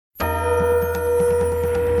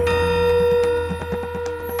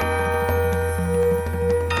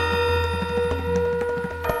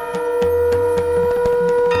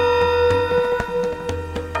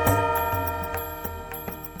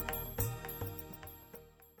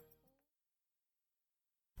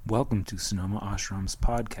Welcome to Sonoma Ashram's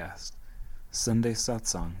podcast, Sunday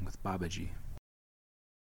Satsang with Babaji.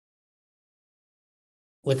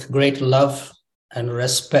 With great love and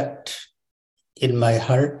respect in my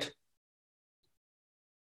heart,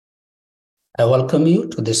 I welcome you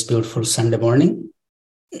to this beautiful Sunday morning.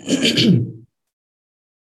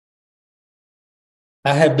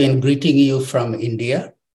 I have been greeting you from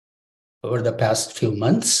India over the past few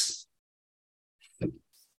months.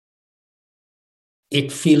 It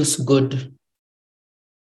feels good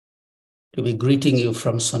to be greeting you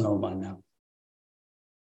from Sonoma now.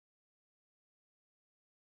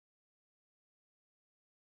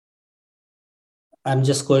 I'm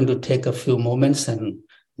just going to take a few moments and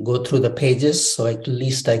go through the pages so at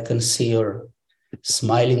least I can see your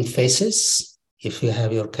smiling faces if you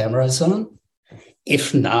have your cameras on.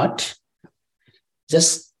 If not,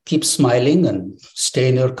 just keep smiling and stay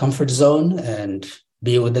in your comfort zone and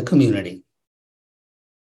be with the community.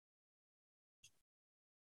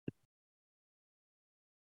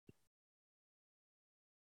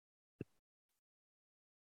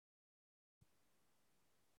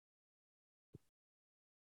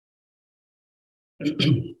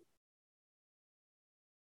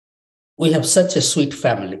 We have such a sweet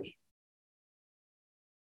family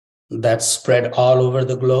that's spread all over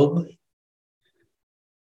the globe.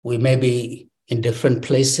 We may be in different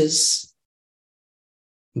places,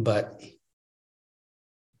 but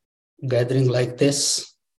gathering like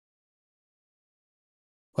this,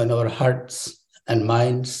 when our hearts and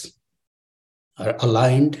minds are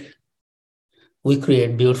aligned, we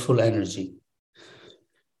create beautiful energy.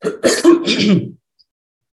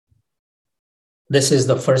 This is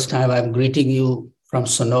the first time I'm greeting you from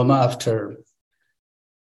Sonoma after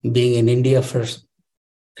being in India for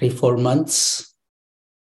 3-4 months.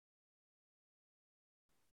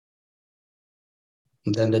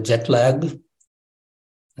 And then the jet lag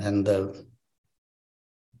and the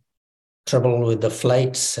trouble with the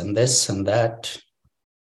flights and this and that.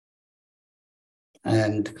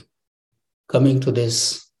 And coming to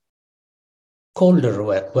this colder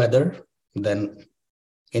weather than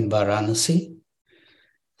in Varanasi.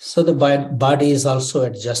 So the body is also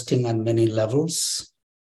adjusting on many levels,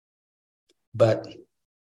 but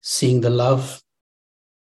seeing the love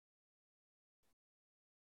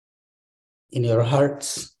in your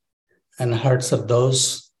hearts and hearts of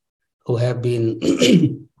those who have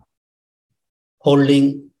been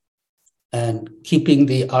holding and keeping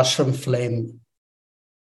the ashram flame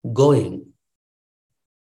going,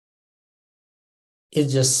 it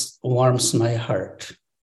just warms my heart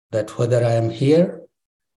that whether I am here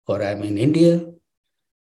or I'm in India,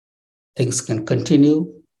 things can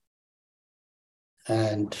continue.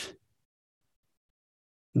 And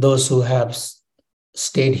those who have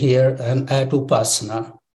stayed here and at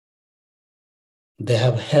Upasana, they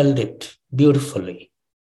have held it beautifully.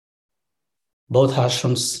 Both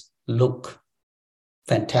ashrams look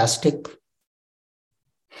fantastic.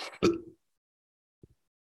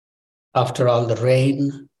 After all the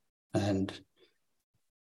rain and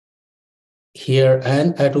here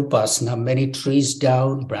and at Upasana, many trees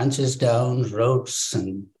down, branches down, roads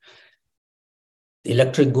and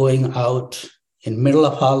electric going out. In middle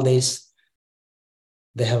of all this,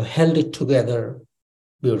 they have held it together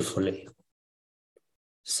beautifully.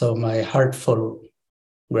 So my heartfelt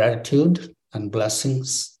gratitude and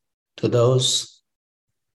blessings to those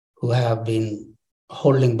who have been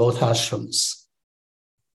holding both ashrams,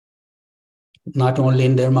 not only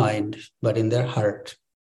in their mind, but in their heart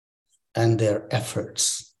and their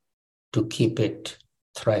efforts to keep it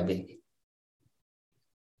thriving.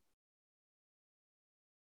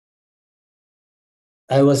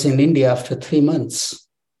 I was in India after 3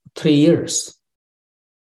 years,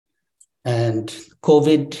 and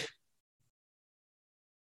COVID,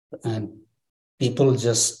 and people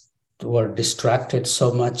just were distracted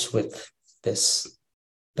so much with this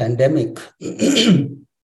pandemic.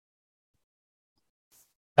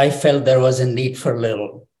 I felt there was a need for a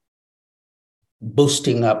little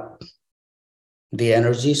boosting up the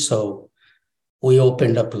energy. So we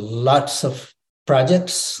opened up lots of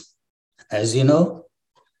projects. As you know,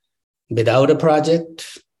 without a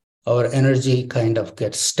project, our energy kind of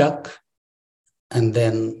gets stuck and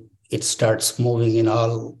then it starts moving in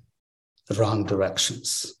all wrong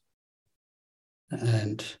directions.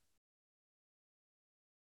 And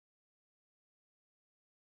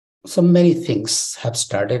so many things have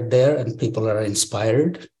started there and people are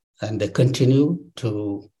inspired and they continue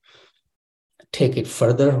to take it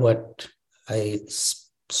further, what I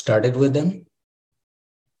started with them.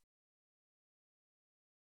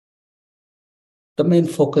 The main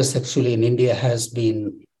focus actually in India has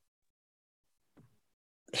been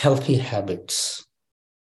healthy habits.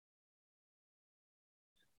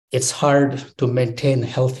 It's hard to maintain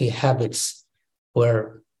healthy habits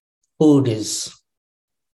where food is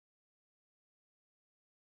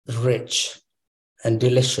rich and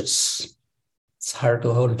delicious. It's hard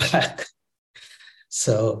to hold back.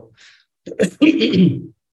 So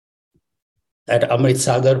at Amrit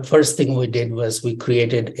Sagar, first thing we did was we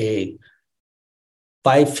created a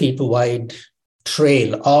 5 feet wide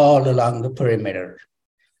trail all along the perimeter.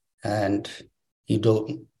 And you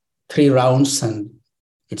do 3 rounds and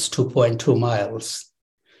it's 2.2 miles.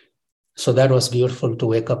 So that was beautiful to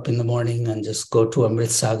wake up in the morning and just go to Amrit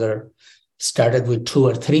Sagar. Started with 2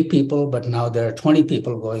 or 3 people, but now there are 20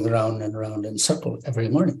 people going around and around in circle every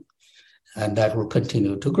morning. And that will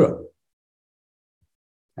continue to grow.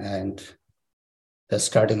 And they're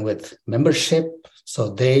starting with membership.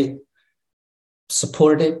 So they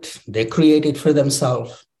support it, they create it for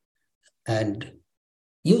themselves and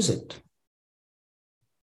use it.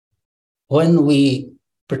 When we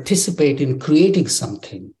participate in creating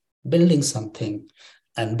something, building something,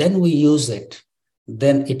 and then we use it,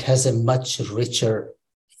 then it has a much richer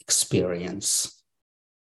experience.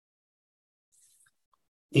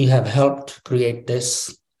 We have helped create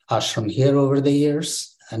this ashram here over the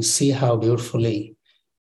years and see how beautifully,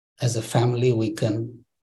 as a family, we can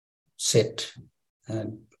sit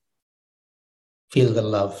and feel the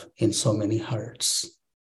love in so many hearts.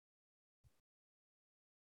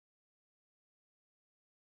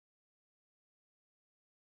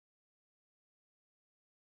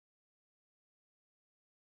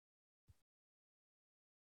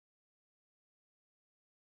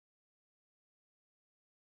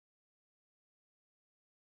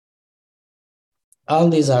 All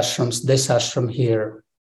these ashrams, this ashram here,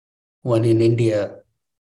 one in India,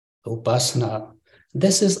 Upasana,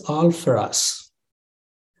 this is all for us.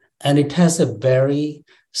 And it has a very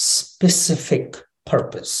specific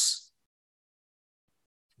purpose.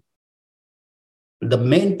 The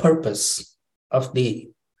main purpose of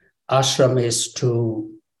the ashram is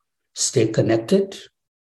to stay connected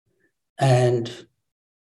and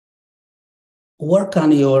work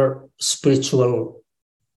on your spiritual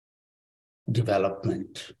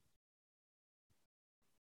development.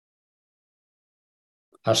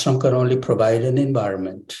 Ashram can only provide an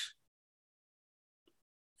environment.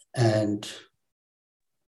 And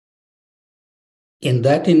in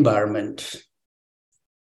that environment,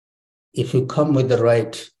 if you come with the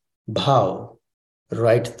right bhav,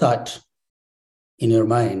 right thought in your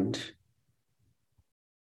mind,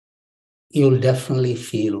 you'll definitely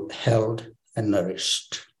feel held and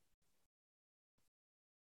nourished.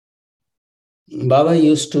 Baba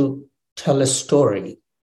used to tell a story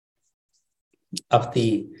of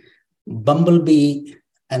the bumblebee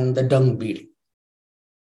and the dung beetle.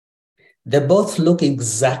 They both look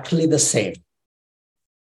exactly the same.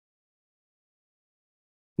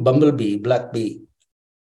 Bumblebee, black bee,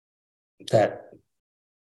 that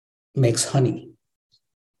makes honey.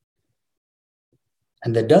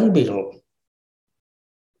 And the dung beetle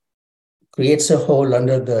creates a hole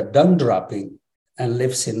under the dung dropping and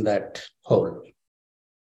lives in that hole.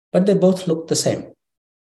 But they both look the same.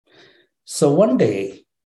 So one day,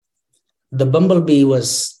 the bumblebee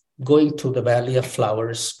was going to the Valley of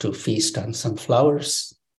Flowers to feast on some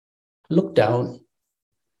flowers, looked down,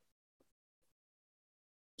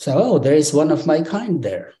 said, oh, there is one of my kind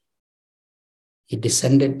there. He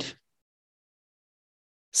descended,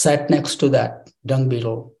 sat next to that dung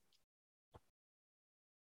beetle.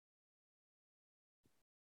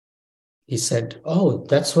 He said, oh,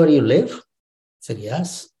 that's where you live? I said,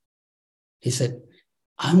 yes. He said,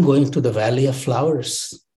 I'm going to the Valley of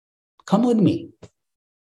Flowers. Come with me.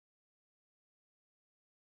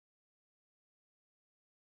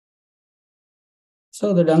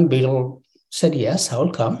 So the dung beetle said, yes, I'll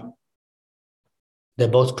come. They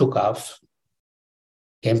both took off,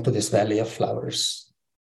 came to this Valley of Flowers.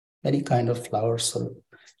 Many kind of flowers were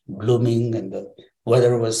blooming and the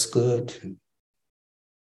weather was good.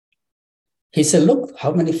 He said, look,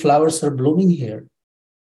 how many flowers are blooming here.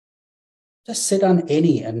 Just sit on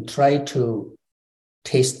any and try to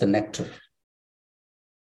taste the nectar.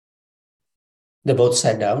 They both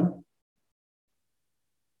sat down.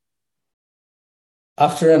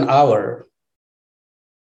 After an hour,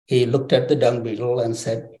 he looked at the dung beetle and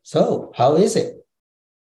said, so, how is it?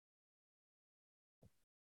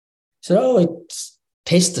 He said, oh, it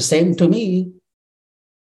tastes the same to me. He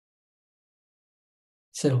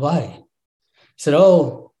said, why? He said,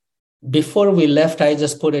 oh, before we left, I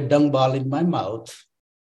just put a dung ball in my mouth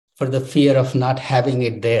for the fear of not having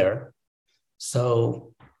it there.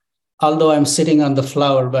 So although I'm sitting on the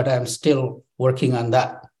flower, but I'm still working on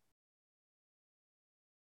that.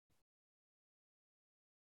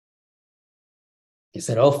 He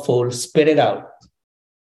said, "Oh, fool, spit it out.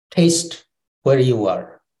 Taste where you are."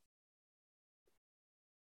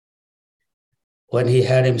 When he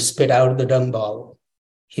had him spit out the dung ball,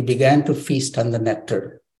 he began to feast on the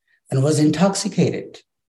nectar and was intoxicated.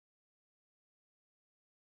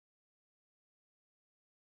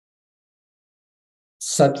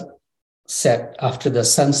 After the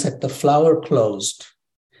sunset, the flower closed,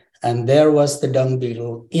 and there was the dung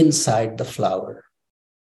beetle inside the flower.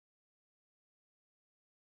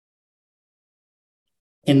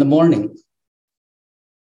 In the morning,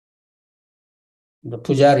 the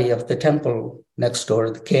pujari of the temple next door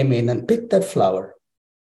came in and picked that flower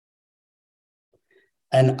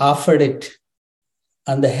and offered it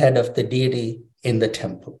on the head of the deity in the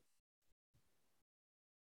temple.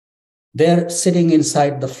 There, sitting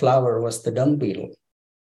inside the flower, was the dung beetle.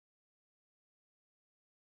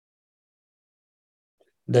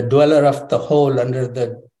 The dweller of the hole under the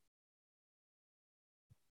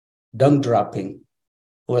dung dropping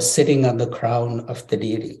was sitting on the crown of the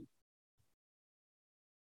deity.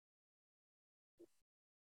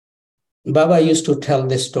 Baba used to tell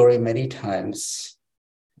this story many times,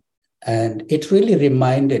 and it really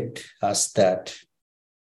reminded us that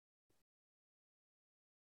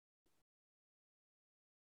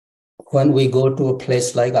when we go to a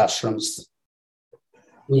place like ashrams,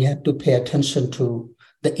 we have to pay attention to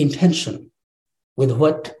the intention with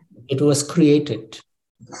what it was created.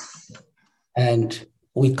 And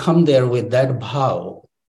we come there with that bhav,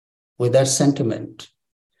 with that sentiment,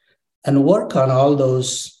 and work on all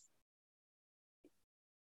those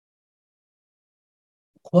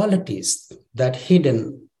qualities that are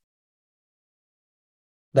hidden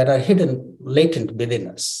latent within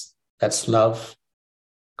us. That's love,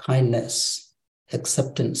 kindness,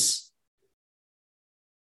 acceptance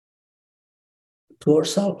to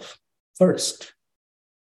ourselves first.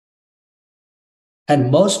 And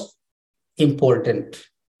most important,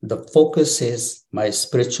 the focus is my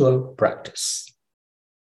spiritual practice.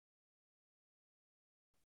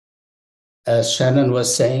 As Shannon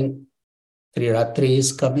was saying, Triratri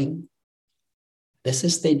is coming. This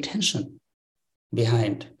is the intention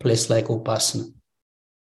behind a place like Upasana.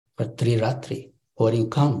 For Triratri, where you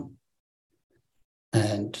come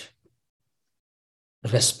and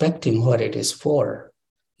respecting what it is for,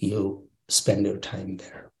 you spend your time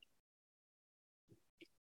there.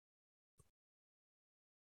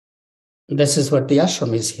 This is what the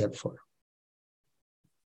ashram is here for.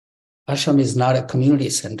 Ashram is not a community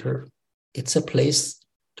center. It's a place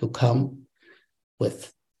to come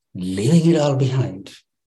with leaving it all behind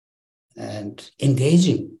and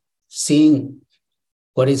engaging, seeing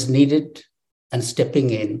what is needed and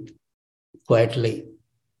stepping in quietly,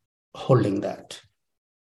 holding that.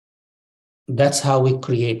 That's how we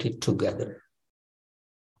create it together.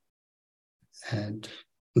 And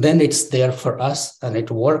then it's there for us and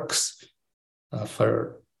it works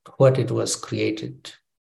for what it was created.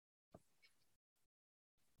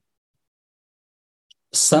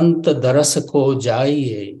 Sant daras ko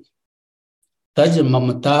jaiye, taj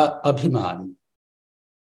mamta abhiman,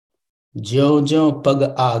 ज्यों ज्यों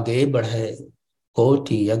पग आगे बढ़े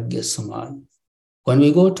कोटि यज्ञ समान. When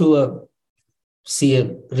we go to see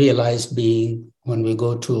a realized being, when we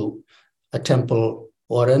go to a temple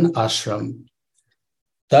or an ashram,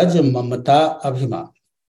 taj mamata abhiman,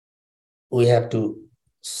 we have to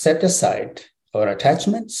set aside our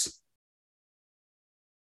attachments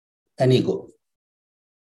and ego.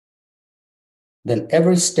 Then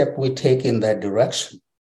every step we take in that direction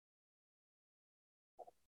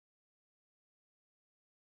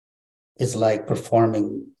is like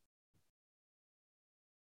performing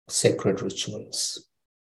sacred rituals.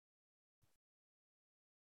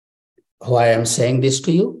 Why I'm saying this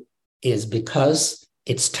to you is because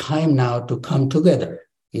it's time now to come together.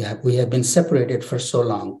 We have been separated for so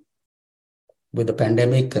long with the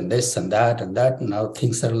pandemic and this and that and that. And now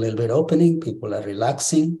things are a little bit opening. People are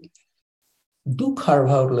relaxing. Do carve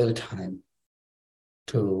out a little time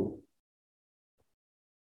to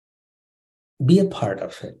be a part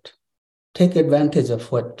of it. Take advantage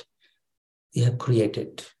of what you have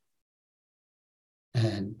created.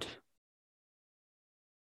 And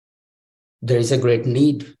there is a great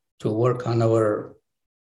need to work on our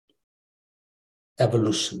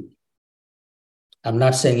evolution. I'm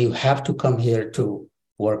not saying you have to come here to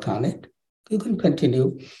work on it. You can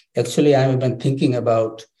continue. Actually, I've been thinking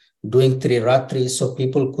about doing Triratris so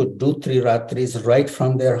people could do Triratris right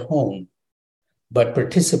from their home, but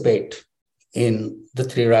participate in the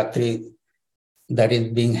Triratri that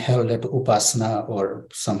is being held at Upasana or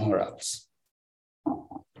somewhere else.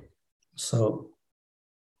 So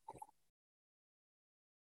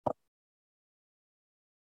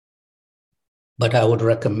but I would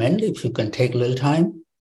recommend, if you can take a little time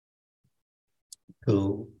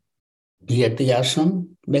to be at the ashram,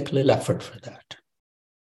 make a little effort for that.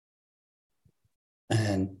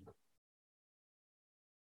 And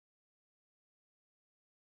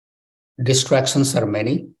distractions are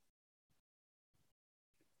many.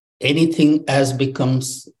 Anything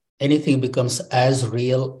becomes as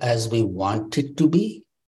real as we want it to be.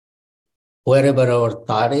 Wherever our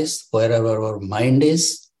thought is, wherever our mind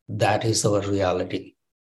is, that is our reality.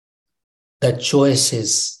 The choice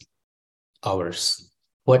is ours.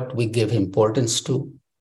 What we give importance to.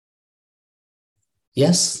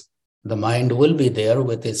 Yes, the mind will be there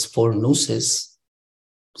with its four nooses,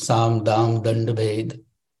 Sam, Dam, Dand, Bhed.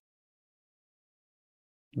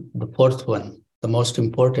 The fourth one, the most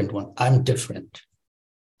important one, I'm different.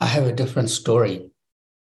 I have a different story.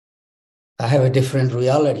 I have a different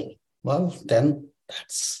reality. Well, then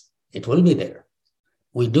it will be there.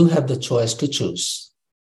 We do have the choice to choose.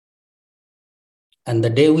 And the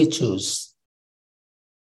day we choose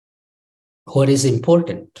what is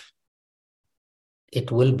important,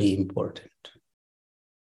 it will be important.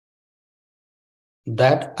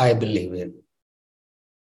 That I believe in.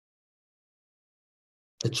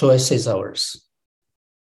 The choice is ours.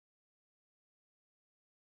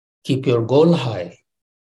 Keep your goal high.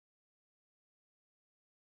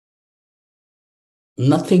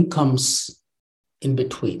 Nothing comes in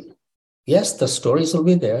between. Yes, the stories will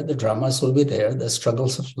be there, the dramas will be there, the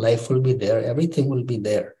struggles of life will be there, everything will be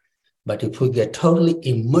there. But if we get totally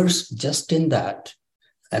immersed just in that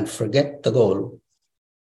and forget the goal,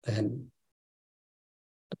 then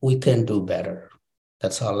we can do better.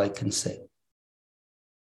 That's all I can say.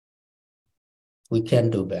 We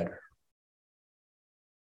can do better.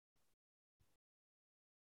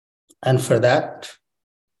 And for that,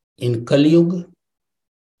 in Kali Yuga,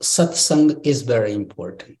 satsang is very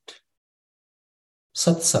important.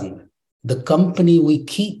 Satsang, the company we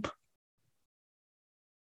keep.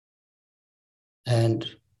 And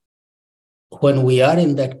when we are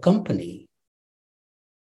in that company,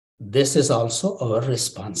 this is also our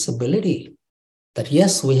responsibility. That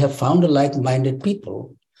yes, we have found like-minded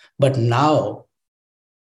people, but now,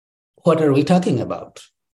 what are we talking about?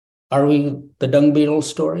 Are we the dung beetle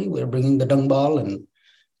story? We're bringing the dung ball and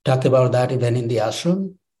talk about that even in the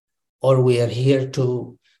ashram? Or we are here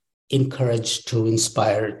to encourage, to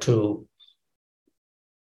inspire, to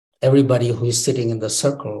everybody who is sitting in the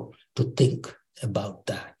circle to think about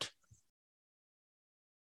that.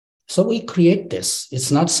 So we create this. It's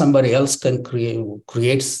not somebody else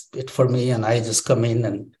creates it for me and I just come in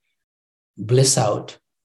and bliss out.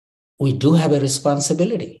 We do have a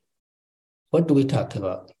responsibility. What do we talk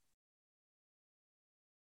about?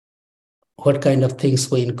 What kind of things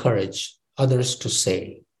we encourage others to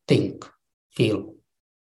say, think, feel.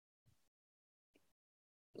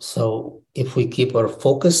 So if we keep our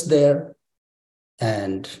focus there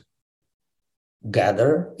and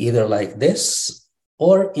gather either like this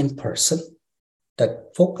or in person,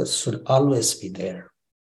 that focus should always be there.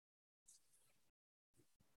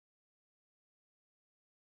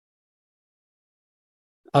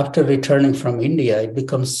 After returning from India, it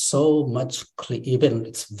becomes so much clear, even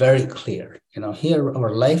it's very clear. Here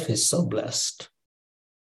our life is so blessed,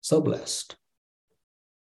 so blessed.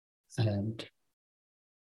 And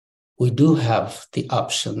we do have the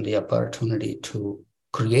option, the opportunity to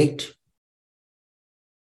create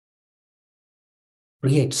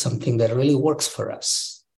something that really works for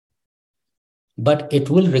us. But it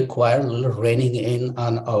will require a little reining in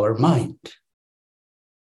on our mind.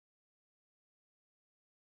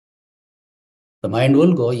 The mind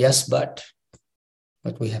will go, yes, but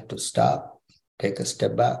we have to stop, take a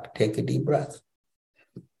step back, take a deep breath.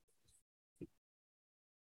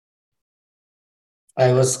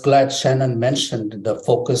 I was glad Shannon mentioned the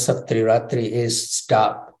focus of Triratri is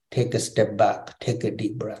stop, take a step back, take a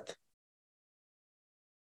deep breath.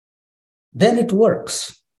 Then it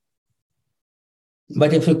works.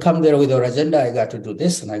 But if you come there with your agenda, I got to do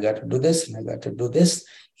this, and I got to do this, and I got to do this,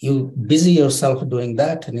 you busy yourself doing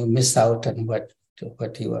that, and you miss out on what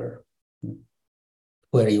you are,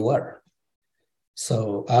 where you are.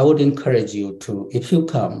 So I would encourage you to, if you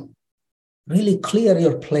come, really clear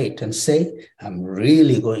your plate and say, I'm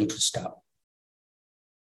really going to stop.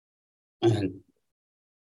 And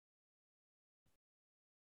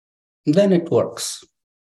then it works.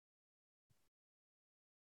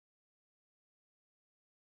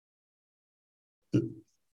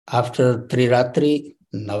 After Triratri,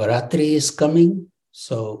 Navaratri is coming.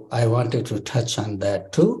 So I wanted to touch on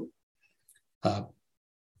that too.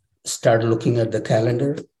 start looking at the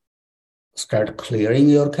calendar, start clearing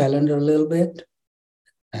your calendar a little bit.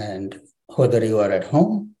 And whether you are at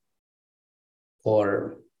home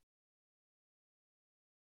or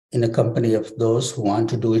in a company of those who want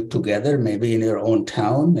to do it together, maybe in your own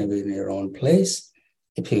town, maybe in your own place,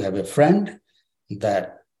 if you have a friend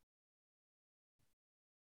that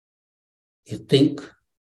you think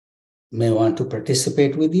may want to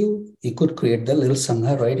participate with you, you could create the little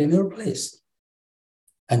sangha right in your place.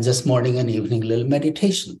 And just morning and evening little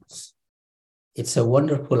meditations. It's a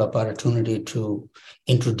wonderful opportunity to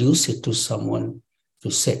introduce it to someone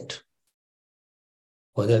to sit.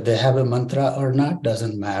 Whether they have a mantra or not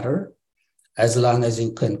doesn't matter, as long as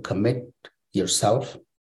you can commit yourself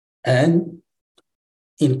and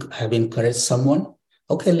have encouraged someone.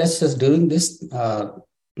 Okay, let's just during this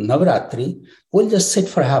Navaratri, we'll just sit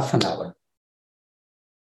for half an hour.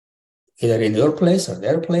 Either in your place or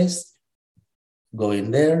their place, go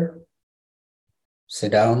in there,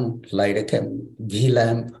 sit down, light a ghee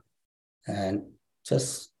lamp, and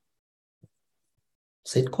just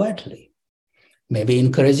sit quietly. Maybe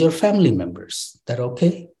encourage your family members that,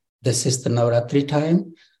 okay, this is the Navaratri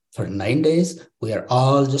time. For 9 days, we are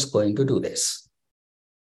all just going to do this.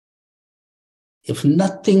 If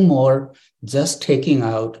nothing more, just taking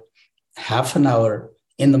out half an hour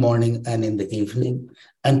in the morning and in the evening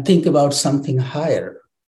and think about something higher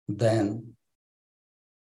than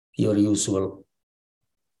your usual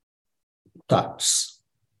thoughts.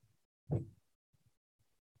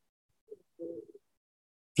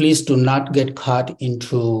 Please do not get caught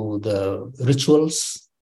into the rituals.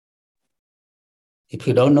 If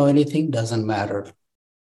you don't know anything, doesn't matter.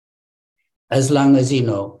 As long as you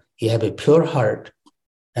know you have a pure heart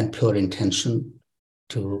and pure intention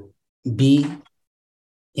to be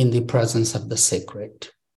in the presence of the sacred.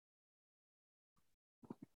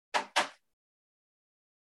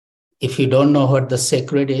 If you don't know what the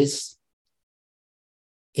sacred is,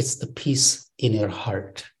 it's the peace in your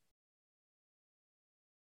heart.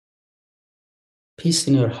 Peace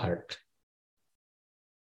in your heart.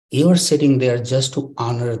 You are sitting there just to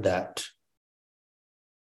honor that.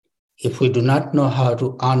 If we do not know how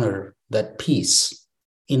to honor that peace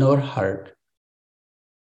in our heart,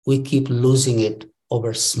 we keep losing it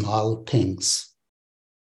over small things.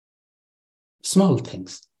 Small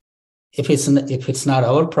things. If it's not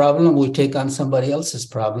our problem, we take on somebody else's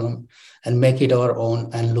problem and make it our own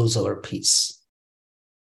and lose our peace.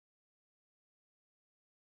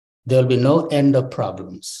 There will be no end of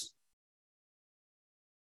problems.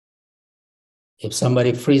 If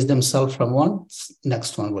somebody frees themselves from one,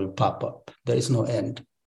 next one will pop up. There is no end.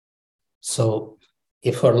 So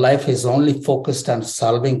if our life is only focused on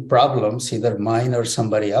solving problems, either mine or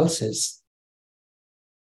somebody else's,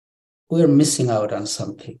 we are missing out on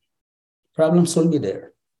something. Problems will be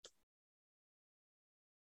there.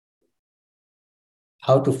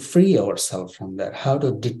 How to free ourselves from that, how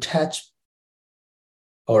to detach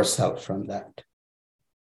ourselves from that.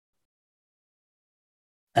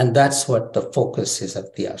 And that's what the focus is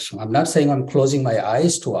at the ashram. I'm not saying I'm closing my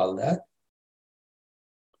eyes to all that.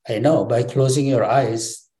 I know by closing your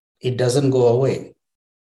eyes, it doesn't go away.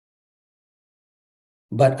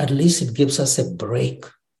 But at least it gives us a break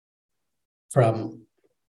from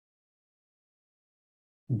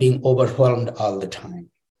being overwhelmed all the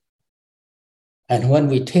time. And when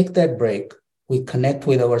we take that break, we connect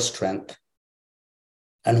with our strength.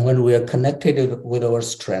 And when we are connected with our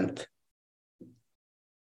strength,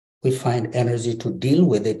 we find energy to deal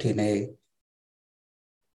with it in a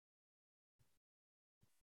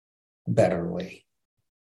better way.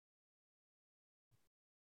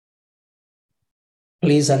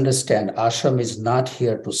 Please understand, ashram is not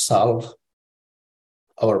here to solve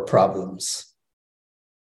our problems.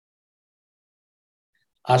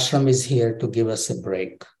 Ashram is here to give us a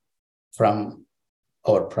break from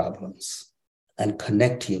our problems and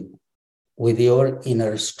connect you with your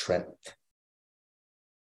inner strength.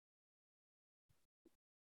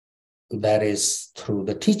 That is through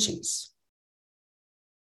the teachings.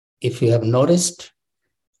 If you have noticed,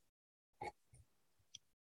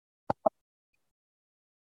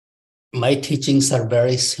 my teachings are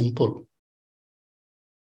very simple.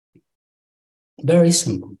 Very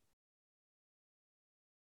simple.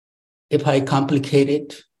 If I complicate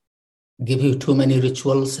it, give you too many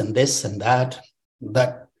rituals and this and that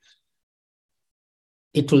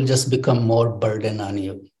it will just become more burden on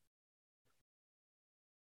you.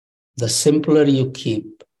 The simpler you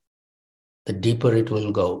keep, the deeper it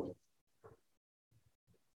will go.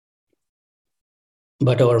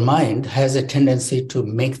 But our mind has a tendency to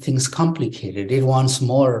make things complicated. It wants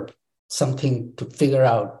more, something to figure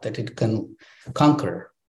out that it can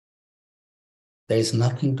conquer. There is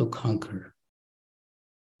nothing to conquer.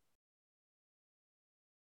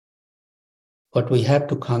 What we have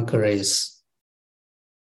to conquer is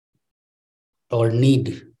our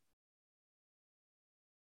need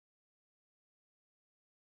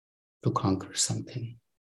to conquer something.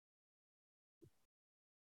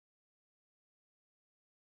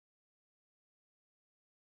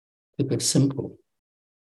 Keep it simple.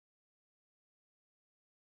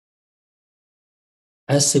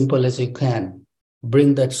 As simple as you can.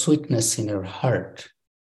 Bring that sweetness in your heart.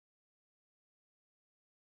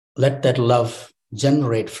 Let that love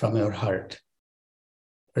generate from your heart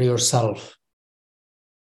for yourself,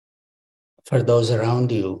 for those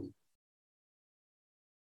around you,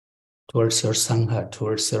 towards your Sangha,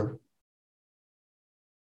 towards your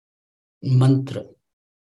mantra.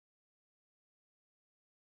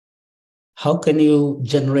 How can you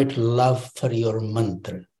generate love for your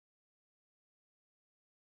mantra?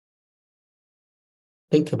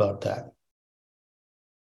 Think about that.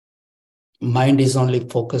 Mind is only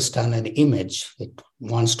focused on an image. It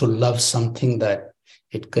wants to love something that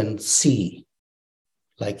it can see,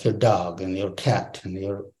 like your dog and your cat and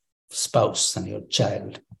your spouse and your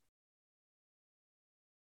child.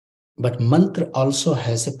 But mantra also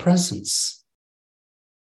has a presence.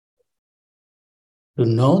 To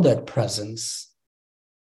know that presence,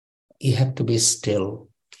 you have to be still.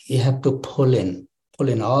 You have to pull in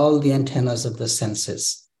all the antennas of the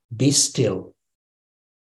senses. Be still.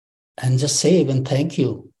 And just say even thank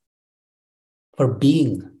you for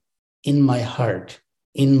being in my heart,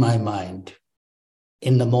 in my mind,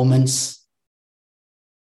 in the moments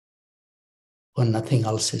when nothing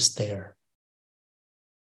else is there.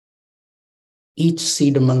 Each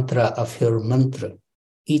seed mantra of your mantra,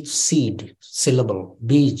 each seed, syllable,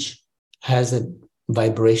 bij, has a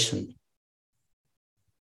vibration.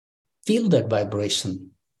 Feel that vibration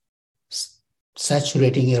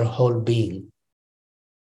saturating your whole being.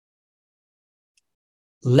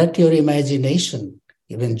 Let your imagination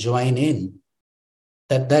even join in,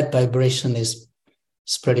 that vibration is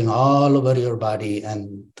spreading all over your body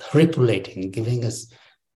and rippulating, giving us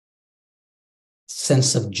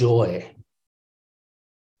sense of joy.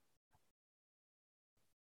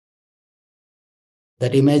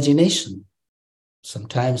 That imagination,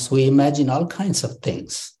 sometimes we imagine all kinds of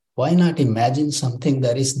things. Why not imagine something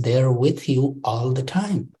that is there with you all the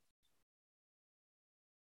time?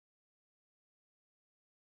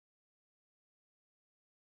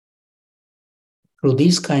 Through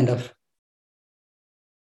these kind of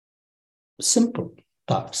simple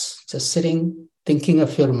thoughts, just sitting, thinking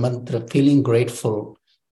of your mantra, feeling grateful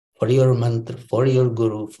for your mantra, for your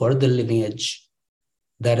guru, for the lineage,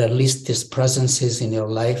 that at least this presence is in your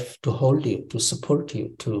life to hold you, to support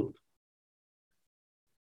you,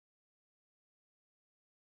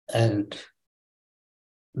 and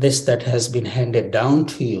this that has been handed down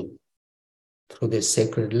to you through this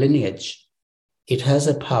sacred lineage, it has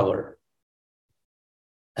a power.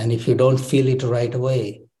 And if you don't feel it right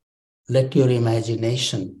away, let your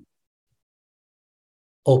imagination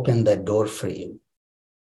open that door for you.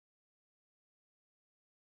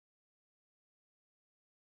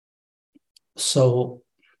 So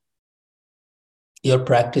your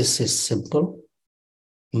practice is simple,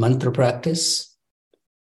 mantra practice.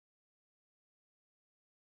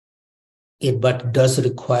 But does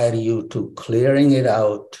require you to clearing it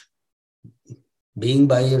out, being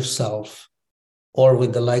by yourself or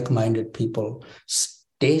with the like-minded people.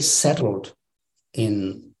 Stay settled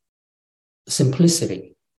in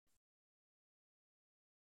simplicity.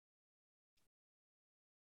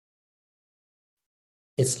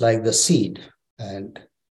 It's like the seed, and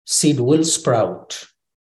seed will sprout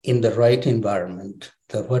in the right environment.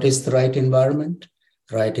 What is the right environment?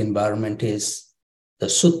 Right environment is the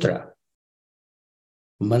sutra,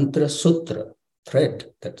 mantra sutra, thread,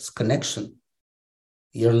 that's connection.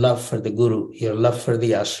 Your love for the guru, your love for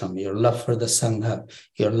the ashram, your love for the sangha,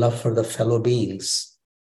 your love for the fellow beings.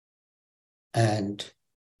 And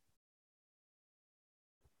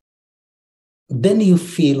then you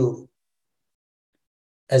feel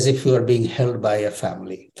as if you are being held by a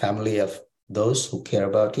family of those who care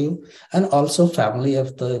about you, and also family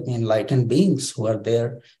of the enlightened beings who are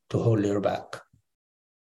there to hold your back.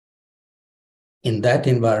 In that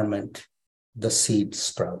environment, the seed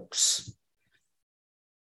sprouts.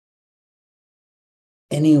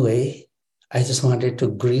 Anyway, I just wanted to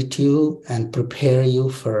greet you and prepare you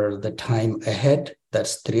for the time ahead.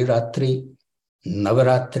 That's Triratri,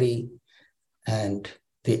 Navaratri, and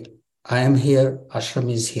I am here,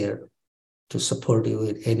 Ashram is here to support you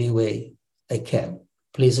in any way I can.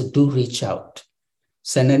 Please do reach out.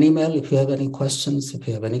 Send an email if you have any questions, if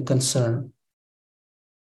you have any concern.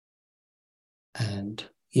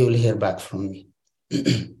 you will hear back from me.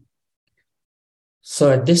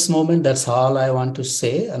 So at this moment, that's all I want to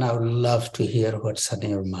say, and I would love to hear what's on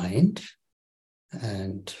your mind.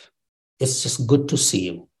 And it's just good to see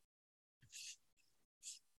you.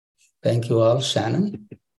 Thank you all. Shannon?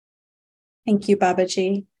 Thank you,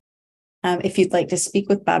 Babaji. If you'd like to speak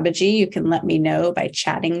with Babaji, you can let me know by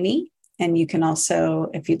chatting me. And you can also,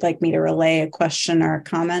 if you'd like me to relay a question or a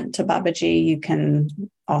comment to Babaji, you can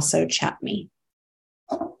also chat me.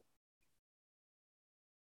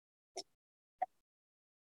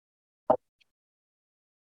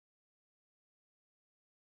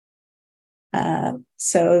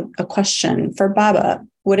 So a question for Baba.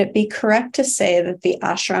 Would it be correct to say that the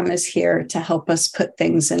ashram is here to help us put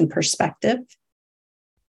things in perspective?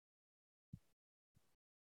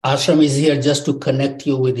 Ashram is here just to connect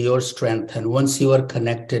you with your strength. And once you are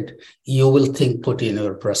connected, you will think put in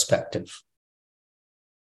your perspective.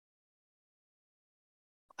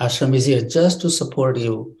 Ashram is here just to support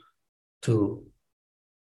you to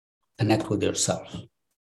connect with yourself.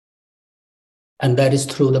 And that is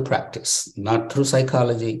through the practice, not through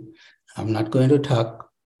psychology. I'm not going to talk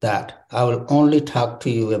that. I will only talk to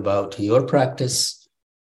you about your practice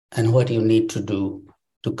and what you need to do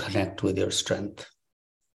to connect with your strength.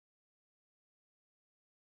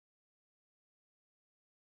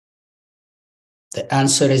 The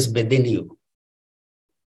answer is within you.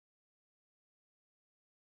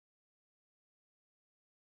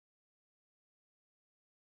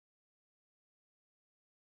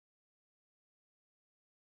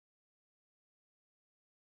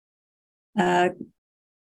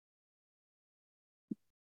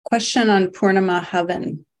 Question on Purnima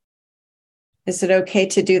Havan. Is it okay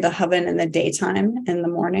to do the Havan in the daytime, in the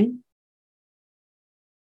morning?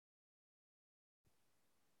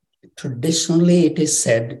 Traditionally, it is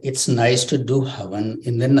said it's nice to do Havan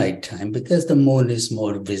in the nighttime because the moon is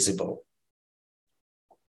more visible.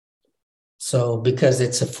 So because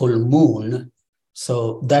it's a full moon,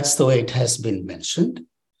 so that's the way it has been mentioned.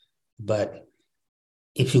 But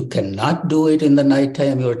if you cannot do it in the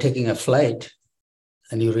nighttime, you're taking a flight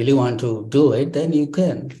and you really want to do it, then you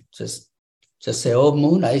can just say, oh,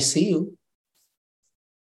 moon, I see you.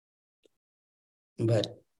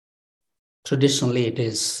 But traditionally, it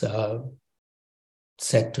is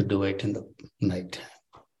said to do it in the night.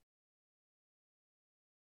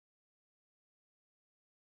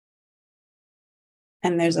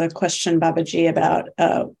 And there's a question, Babaji, about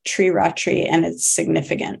Tri Ratri and its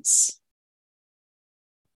significance.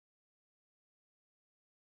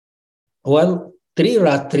 Well, Tri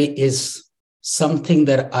Ratri is something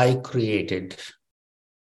that I created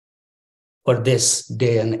for this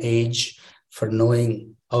day and age, for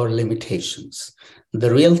knowing our limitations.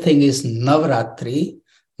 The real thing is Navaratri,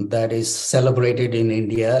 that is celebrated in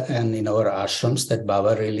India and in our ashrams that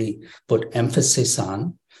Baba really put emphasis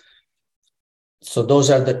on. So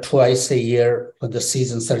those are the twice a year when the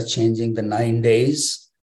seasons are changing, the 9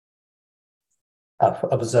 days of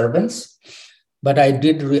observance. But I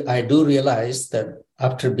do realize that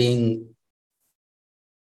after being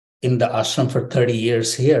in the ashram for 30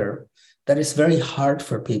 years here, that it's very hard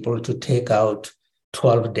for people to take out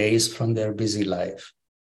 12 days from their busy life.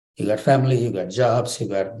 You got family, you got jobs, you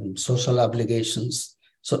got social obligations.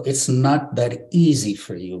 So it's not that easy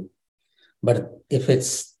for you. But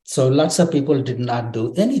so lots of people did not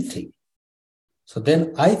do anything. So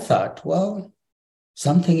then I thought, well,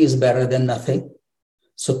 something is better than nothing.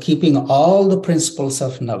 So keeping all the principles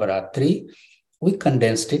of Navaratri, we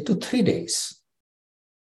condensed it to 3 days.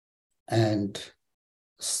 And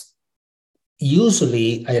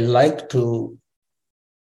usually I like to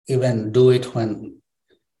even do it when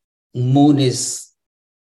moon is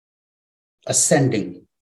ascending.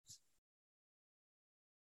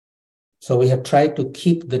 So we have tried to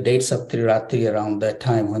keep the dates of Triratri around that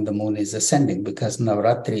time when the moon is ascending, because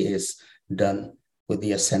Navaratri is done with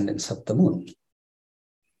the ascendance of the moon.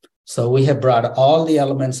 So we have brought all the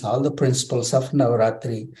elements, all the principles of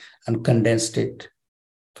Navaratri and condensed it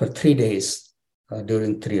for 3 days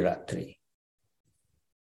during Triratri.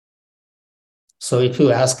 So if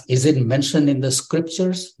you ask, is it mentioned in the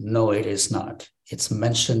scriptures? No, it is not. It's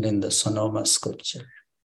mentioned in the Sonoma scripture.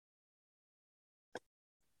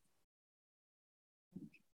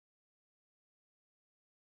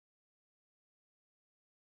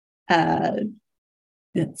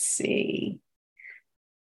 Let's see.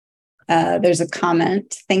 There's a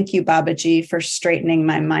comment. Thank you, Babaji, for straightening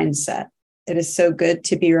my mindset. It is so good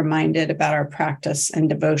to be reminded about our practice and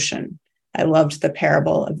devotion. I loved the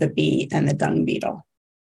parable of the bee and the dung beetle.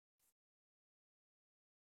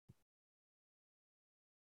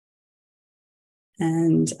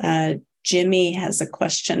 And Jimmy has a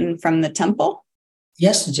question from the temple.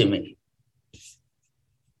 Yes, Jimmy.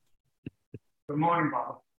 Good morning,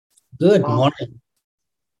 Bob. Good morning.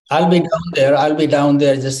 I'll be down there. I'll be down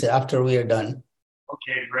there just after we are done.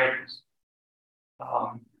 Okay, great.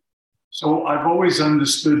 So I've always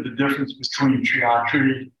understood the difference between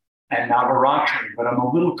Triratri and Navaratri, but I'm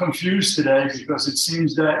a little confused today because it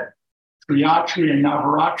seems that Triratri and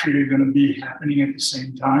Navaratri are going to be happening at the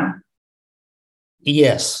same time.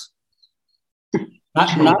 Yes.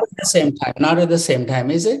 Not at the same time. Not at the same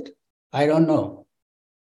time, is it? I don't know.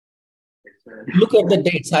 Look at the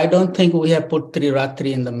dates. I don't think we have put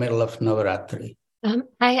Triratri in the middle of Navaratri.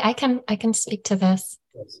 I can speak to this.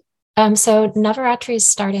 Yes. So Navaratri is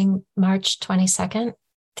starting March 22nd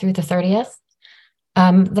through the 30th.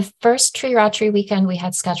 The first Triratri weekend we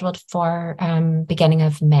had scheduled for beginning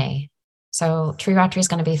of May. So Triratri is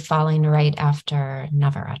going to be falling right after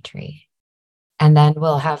Navaratri. And then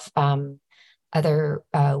we'll have other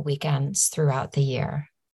weekends throughout the year.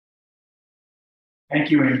 Thank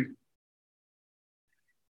you, Amy.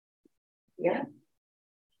 Yeah.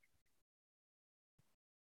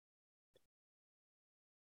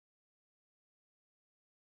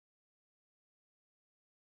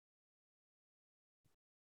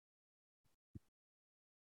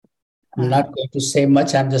 I'm not going to say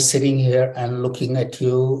much. I'm just sitting here and looking at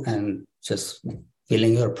you and just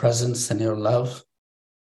feeling your presence and your love.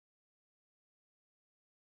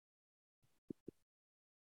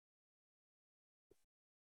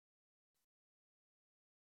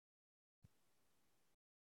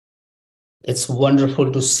 It's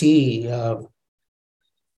wonderful to see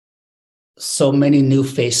so many new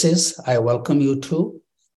faces. I welcome you to.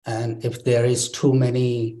 And if there is too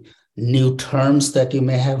many new terms that you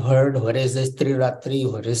may have heard, what is this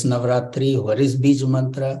Triratri, what is Navaratri, what is Bij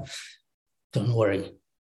Mantra, don't worry.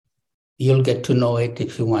 You'll get to know it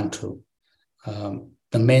if you want to.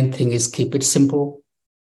 The main thing is keep it simple.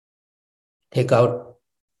 Take out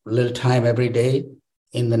a little time every day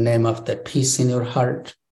in the name of that peace in your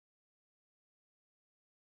heart.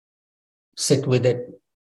 Sit with it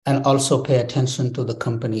and also pay attention to the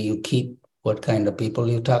company you keep, what kind of people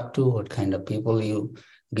you talk to, what kind of people you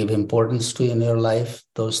give importance to in your life.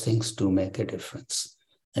 Those things do make a difference.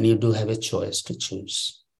 And you do have a choice to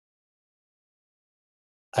choose.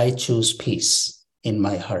 I choose peace in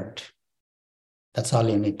my heart. That's all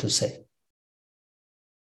you need to say.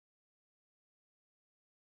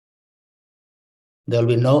 There'll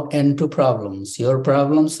be no end to problems. Your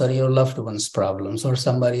problems or your loved one's problems or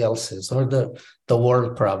somebody else's or the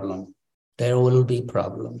world problem. There will be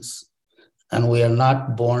problems. And we are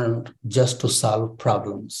not born just to solve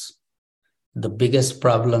problems. The biggest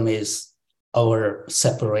problem is our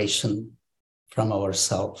separation from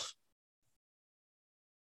ourselves.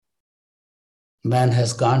 Man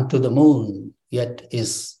has gone to the moon, yet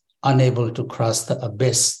is unable to cross the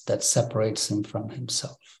abyss that separates him from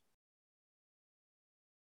himself.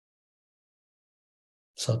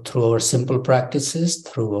 So through our simple practices,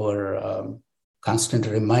 through our constant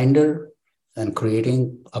reminder and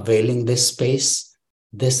availing this space,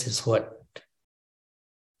 this is what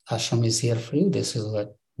Ashram is here for you. This is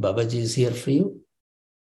what Babaji is here for you.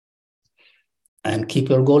 And keep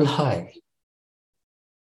your goal high.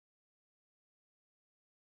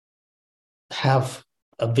 Have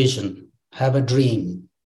a vision, have a dream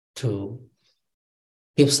to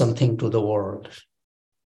give something to the world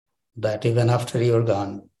that even after you're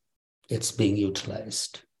gone, it's being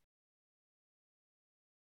utilized.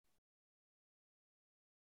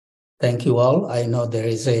 Thank you all. I know there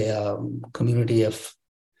is a community of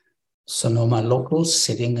Sonoma locals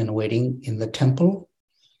sitting and waiting in the temple.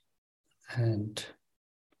 And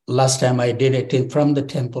last time I did it from the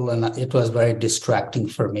temple, and it was very distracting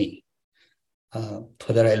for me.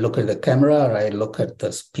 Whether I look at the camera or I look at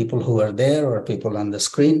the people who are there or people on the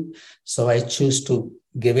screen. So I choose to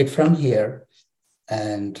give it from here.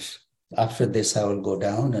 And after this, I will go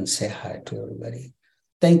down and say hi to everybody.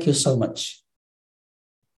 Thank you so much.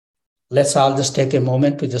 Let's all just take a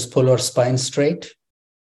moment to just pull our spine straight.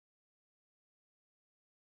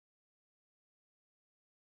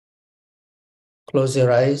 Close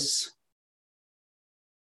your eyes.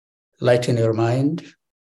 Lighten your mind.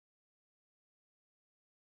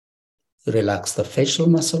 Relax the facial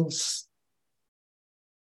muscles,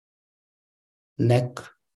 neck,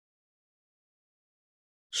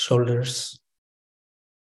 shoulders,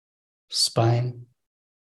 spine.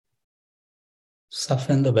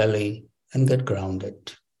 Soften the belly and get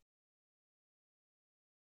grounded.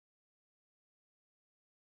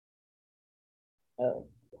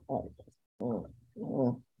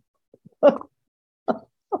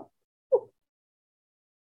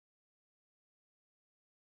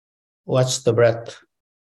 Watch the breath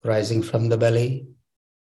rising from the belly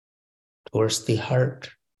towards the heart.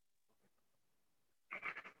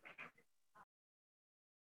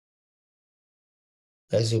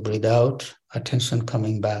 As you breathe out, attention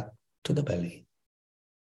coming back to the belly.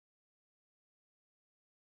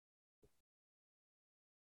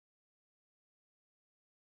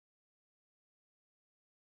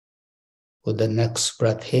 With the next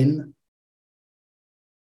breath in,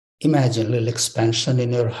 imagine a little expansion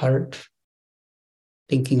in your heart,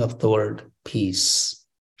 thinking of the word peace,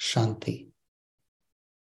 shanti.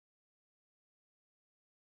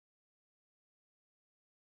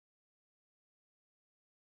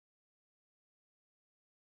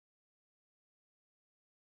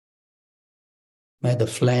 May the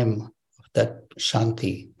flame of that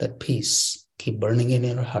shanti, that peace, keep burning in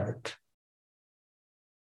your heart.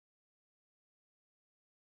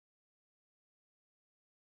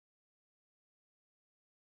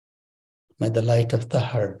 May the light of the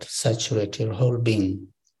heart saturate your whole being.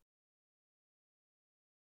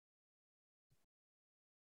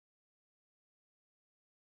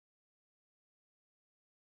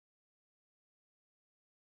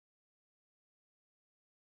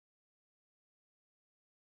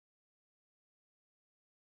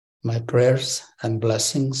 My prayers and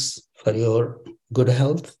blessings for your good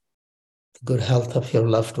health, the good health of your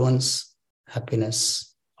loved ones,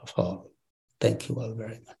 happiness of all. Thank you all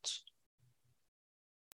very much.